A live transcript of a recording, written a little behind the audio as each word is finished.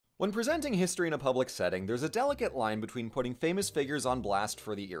When presenting history in a public setting, there's a delicate line between putting famous figures on blast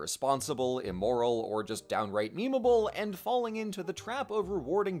for the irresponsible, immoral, or just downright memeable, and falling into the trap of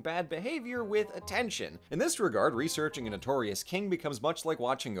rewarding bad behavior with attention. In this regard, researching a notorious king becomes much like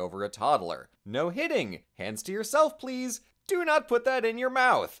watching over a toddler. No hitting! Hands to yourself, please! Do not put that in your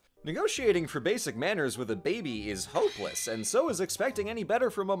mouth! Negotiating for basic manners with a baby is hopeless, and so is expecting any better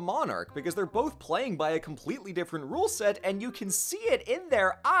from a monarch, because they're both playing by a completely different rule set, and you can see it in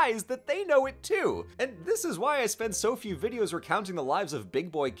their eyes that they know it too. And this is why I spend so few videos recounting the lives of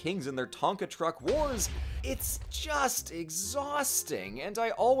big boy kings and their Tonka truck wars. It's just exhausting, and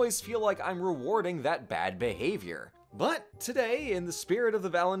I always feel like I'm rewarding that bad behavior. But today, in the spirit of the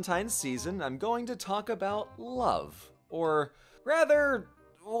Valentine's season, I'm going to talk about love. Or rather,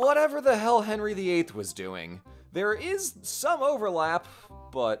 whatever the hell Henry VIII was doing. There is some overlap,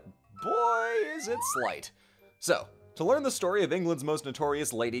 but boy is it slight. So, to learn the story of England's most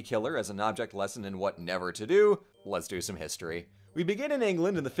notorious lady killer as an object lesson in what never to do, let's do some history. We begin in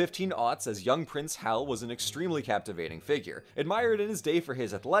England in the 1500s as young Prince Hal was an extremely captivating figure, admired in his day for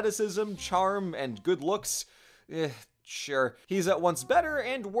his athleticism, charm, and good looks. Sure, he's at once better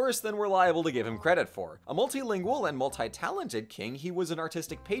and worse than we're liable to give him credit for. A multilingual and multi-talented king, he was an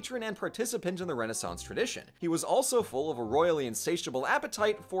artistic patron and participant in the Renaissance tradition. He was also full of a royally insatiable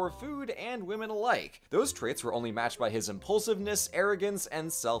appetite for food and women alike. Those traits were only matched by his impulsiveness, arrogance,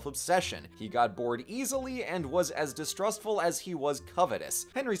 and self-obsession. He got bored easily and was as distrustful as he was covetous.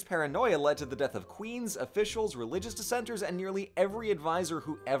 Henry's paranoia led to the death of queens, officials, religious dissenters, and nearly every advisor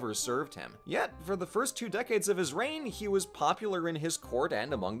who ever served him. Yet, for the first 2 decades of his reign, he was popular in his court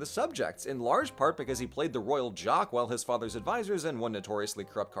and among the subjects, in large part because he played the royal jock while his father's advisors and one notoriously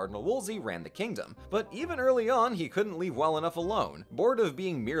corrupt Cardinal Wolsey ran the kingdom. But even early on, he couldn't leave well enough alone. Bored of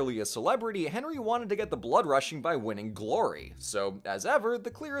being merely a celebrity, Henry wanted to get the blood rushing by winning glory. So, as ever,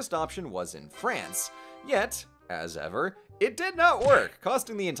 the clearest option was in France. Yet, as ever, it did not work,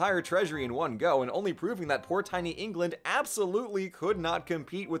 costing the entire treasury in one go and only proving that poor tiny England absolutely could not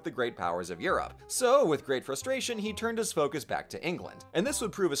compete with the great powers of Europe. So, with great frustration, he turned his focus back to England. And this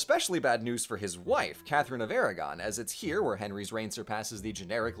would prove especially bad news for his wife, Catherine of Aragon, as it's here where Henry's reign surpasses the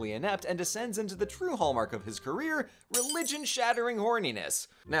generically inept and descends into the true hallmark of his career, religion-shattering horniness.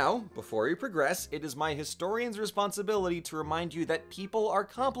 Now, before we progress, it is my historian's responsibility to remind you that people are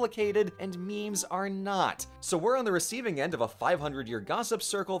complicated and memes are not. So we're on the receiving end of a 500-year gossip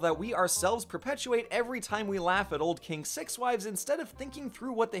circle that we ourselves perpetuate every time we laugh at old King Sixwives instead of thinking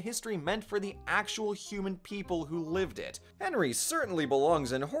through what the history meant for the actual human people who lived it. Henry certainly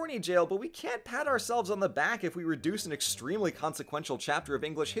belongs in horny jail, but we can't pat ourselves on the back if we reduce an extremely consequential chapter of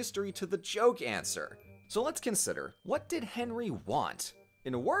English history to the joke answer. So let's consider, what did Henry want?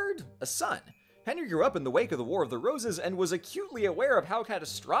 In a word, a son. Henry grew up in the wake of the War of the Roses and was acutely aware of how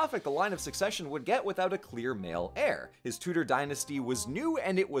catastrophic the line of succession would get without a clear male heir. His Tudor dynasty was new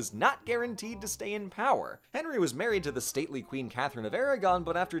and it was not guaranteed to stay in power. Henry was married to the stately Queen Catherine of Aragon,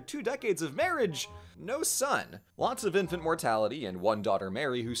 but after 2 decades of marriage, no son. Lots of infant mortality and one daughter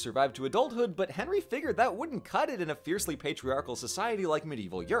Mary who survived to adulthood, but Henry figured that wouldn't cut it in a fiercely patriarchal society like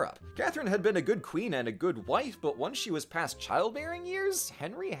medieval Europe. Catherine had been a good queen and a good wife, but once she was past childbearing years,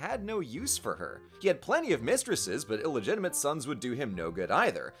 Henry had no use for her. He had plenty of mistresses, but illegitimate sons would do him no good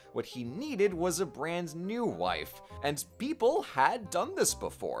either. What he needed was a brand new wife. And people had done this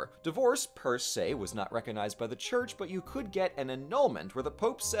before. Divorce, per se, was not recognized by the church, but you could get an annulment where the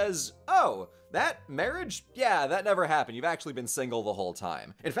Pope says, "Oh, that marriage? Yeah, that never happened. You've actually been single the whole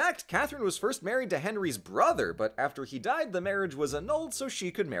time." In fact, Catherine was first married to Henry's brother, but after he died, the marriage was annulled so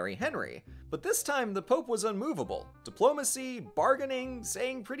she could marry Henry. But this time, the Pope was unmovable. Diplomacy, bargaining,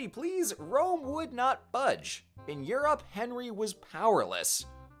 saying pretty please, Rome would not budge. In Europe, Henry was powerless.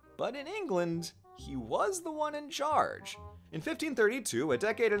 But in England, he was the one in charge. In 1532, a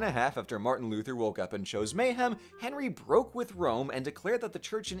decade and a half after Martin Luther woke up and chose mayhem, Henry broke with Rome and declared that the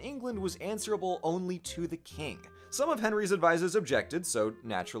church in England was answerable only to the king. Some of Henry's advisors objected, so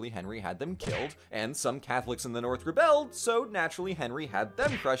naturally Henry had them killed, and some Catholics in the north rebelled, so naturally Henry had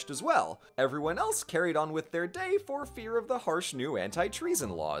them crushed as well. Everyone else carried on with their day for fear of the harsh new anti-treason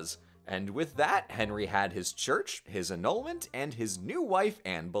laws. And with that, Henry had his church, his annulment, and his new wife,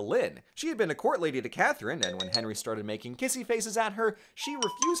 Anne Boleyn. She had been a court lady to Catherine, and when Henry started making kissy faces at her, she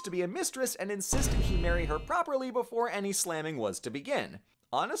refused to be a mistress and insisted he marry her properly before any slamming was to begin.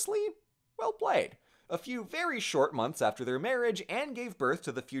 Honestly, well played. A few very short months after their marriage, Anne gave birth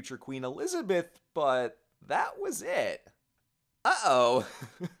to the future Queen Elizabeth, but that was it. Uh-oh.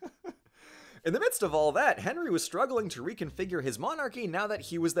 In the midst of all that, Henry was struggling to reconfigure his monarchy now that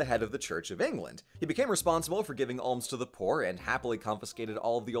he was the head of the Church of England. He became responsible for giving alms to the poor and happily confiscated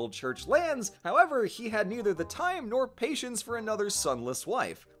all of the old church lands. However, he had neither the time nor patience for another sonless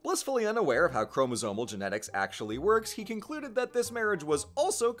wife. Blissfully unaware of how chromosomal genetics actually works, he concluded that this marriage was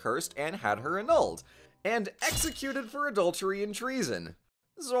also cursed and had her annulled, and executed for adultery and treason.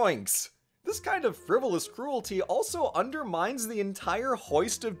 Zoinks! This kind of frivolous cruelty also undermines the entire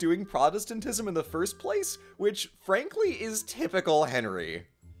hoist of doing Protestantism in the first place, which frankly is typical Henry.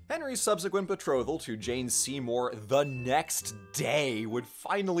 Henry's subsequent betrothal to Jane Seymour the next day would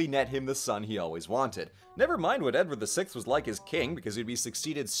finally net him the son he always wanted. Never mind what Edward VI was like as king, because he'd be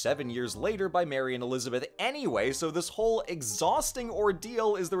succeeded 7 years later by Mary and Elizabeth anyway, so this whole exhausting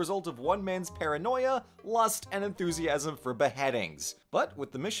ordeal is the result of one man's paranoia, lust, and enthusiasm for beheadings. But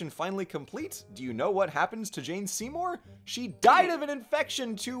with the mission finally complete, do you know what happens to Jane Seymour? She died of an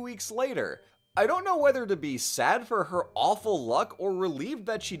infection 2 weeks later. I don't know whether to be sad for her awful luck or relieved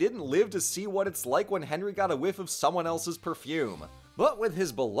that she didn't live to see what it's like when Henry got a whiff of someone else's perfume. But with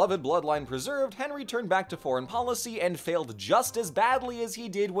his beloved bloodline preserved, Henry turned back to foreign policy and failed just as badly as he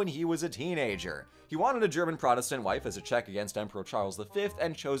did when he was a teenager. He wanted a German Protestant wife as a check against Emperor Charles V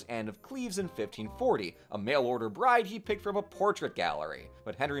and chose Anne of Cleves in 1540, a mail-order bride he picked from a portrait gallery.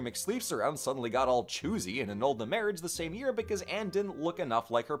 But Henry McSleepsaround suddenly got all choosy and annulled the marriage the same year because Anne didn't look enough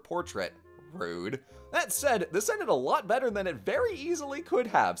like her portrait. Rude. That said, this ended a lot better than it very easily could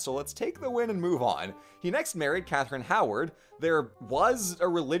have, so let's take the win and move on. He next married Catherine Howard. There was a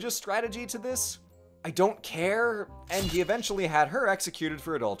religious strategy to this. I don't care. And he eventually had her executed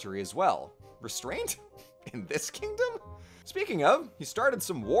for adultery as well. Restraint? In this kingdom? Speaking of, he started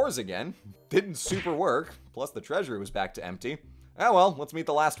some wars again. Didn't super work, plus the treasury was back to empty. Oh well, let's meet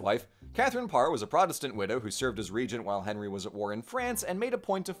the last wife. Catherine Parr was a Protestant widow who served as regent while Henry was at war in France and made a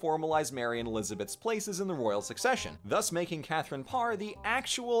point to formalize Mary and Elizabeth's places in the royal succession, thus making Catherine Parr the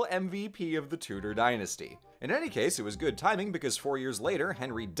actual MVP of the Tudor dynasty. In any case, it was good timing because 4 years later,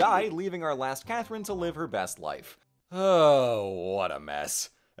 Henry died, leaving our last Catherine to live her best life. Oh, what a mess.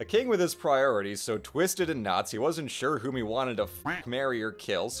 A king with his priorities so twisted in knots he wasn't sure whom he wanted to marry or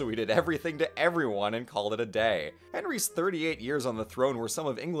kill, so he did everything to everyone and called it a day. Henry's 38 years on the throne were some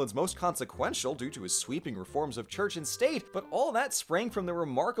of England's most consequential due to his sweeping reforms of church and state, but all that sprang from the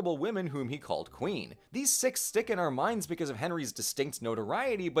remarkable women whom he called queen. These 6 stick in our minds because of Henry's distinct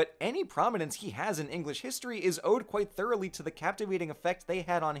notoriety, but any prominence he has in English history is owed quite thoroughly to the captivating effect they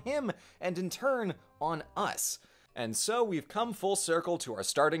had on him, and in turn, on us. And so we've come full circle to our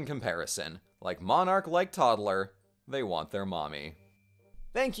starting comparison. Like monarch, like toddler, they want their mommy.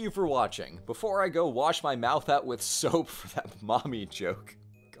 Thank you for watching. Before I go wash my mouth out with soap for that mommy joke,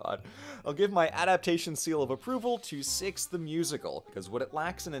 God, I'll give my adaptation seal of approval to 6 the Musical, because what it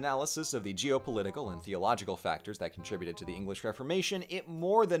lacks in analysis of the geopolitical and theological factors that contributed to the English Reformation, it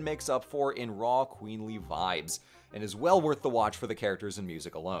more than makes up for in raw queenly vibes, and is well worth the watch for the characters and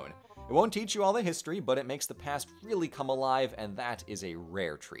music alone. It won't teach you all the history, but it makes the past really come alive, and that is a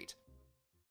rare treat.